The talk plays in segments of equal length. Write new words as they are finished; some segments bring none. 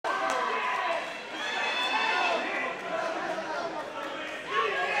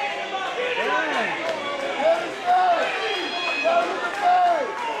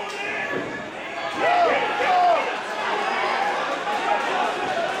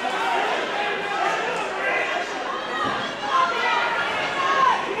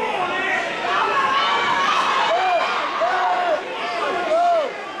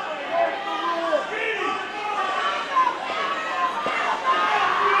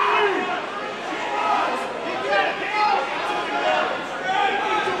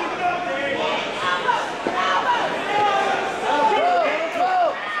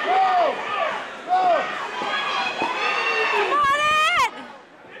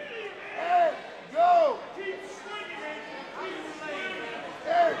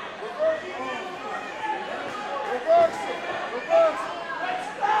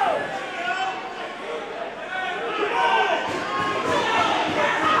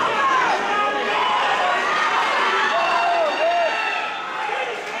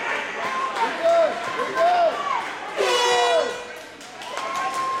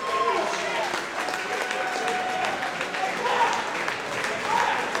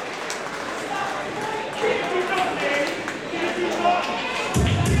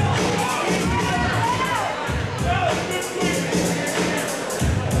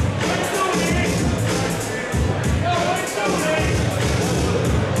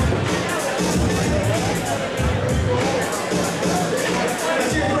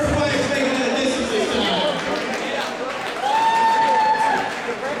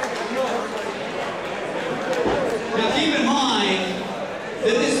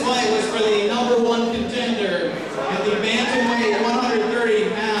this fight was for the #1 contender in the bantamweight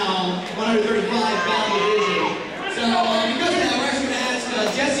 135-pound division. So because of that, we're actually going to ask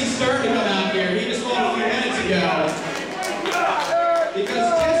Jesse Stern to come out here. He just fought a few minutes ago.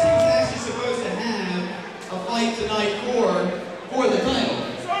 Because Jesse was actually supposed to have a fight tonight for the title.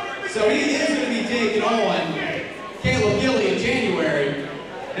 So he is going to be taking on Caleb Gilley in January.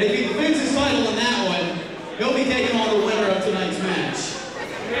 And if he defends his title in that one, he'll be taking on the winner of tonight's match.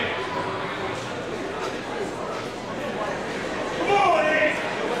 Come on, Ed!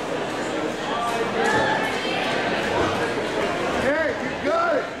 Hey, you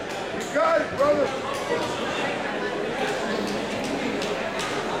got it! You got it, brother!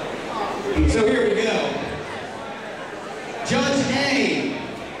 So here we go. Judge A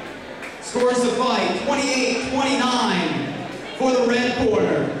scores the fight 28-29 for the red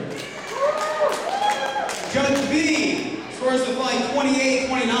corner. Judge B scores the fight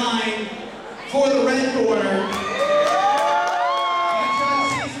 28-29 for the red corner. And Judge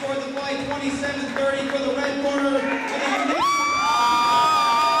C scores the fight 27-30 for the red corner.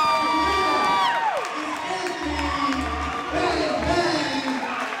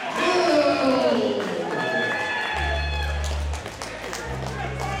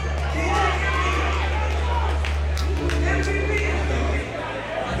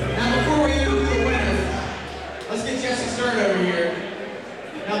 Over here.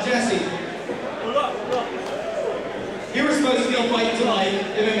 Now, Jesse, you were supposed to be fighting tonight,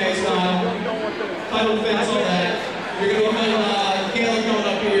 MMA style, title defense, all that. You're going to be fighting Caleb coming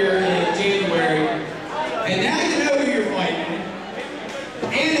up here in January. And now you know who you're fighting,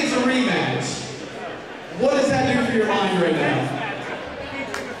 and it's a rematch. What does that do for your mind right now?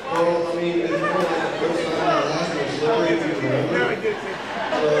 Well, I mean, it's more like the first time I last was slippery if you remember.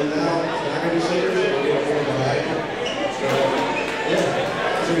 So now, it's not going to be slippery, so we'll get more behind. So,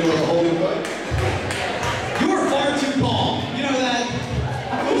 yeah, it's going to be like a whole new fight. You are far too calm. You know that?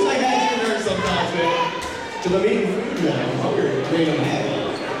 I wish I had you there sometimes, man. Because I'm eating food now. I'm hungry. I mean, I'm happy.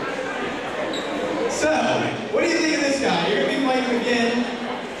 So, what do you think of this guy? You're going to be fighting again,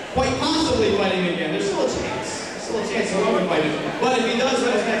 quite possibly fighting again. There's still a chance. There's still a chance he'll be fighting. But if he does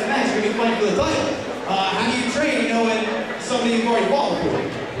win his next match, you're going to be fighting for the title. How do you train, you know, when somebody you've already fought before?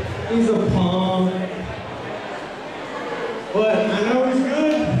 He's a palm. But I know he's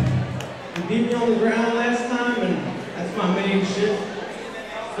good. He beat me on the ground last time, and that's my main shit.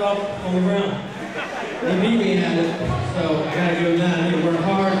 Stuff on the ground. He beat me at it, so I gotta do that. I need to work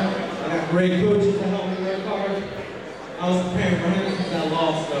hard. I got great coaches to help me work hard. I was preparing for him since I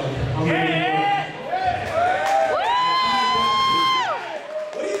lost, so I'm ready to work.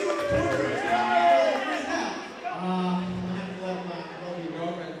 What do you do with the corner? I have to let my lovely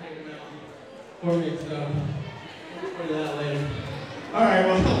girlfriend take him out for me, so for that later. Alright,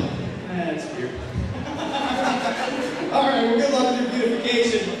 well, that's weird. Alright, well, good luck with your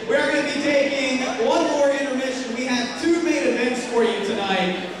beautification. We are going to be taking one more intermission. We have 2 main events for you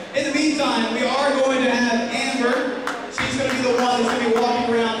tonight. In the meantime, we are going to have Amber. She's going to be the one that's going to be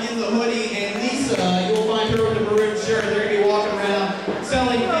walking around in the hoodie, and Lisa, you will find her with the maroon shirt. They're going to be walking around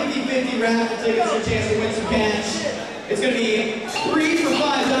selling 50-50 raffle tickets for a chance to win some cash. It's going to be 3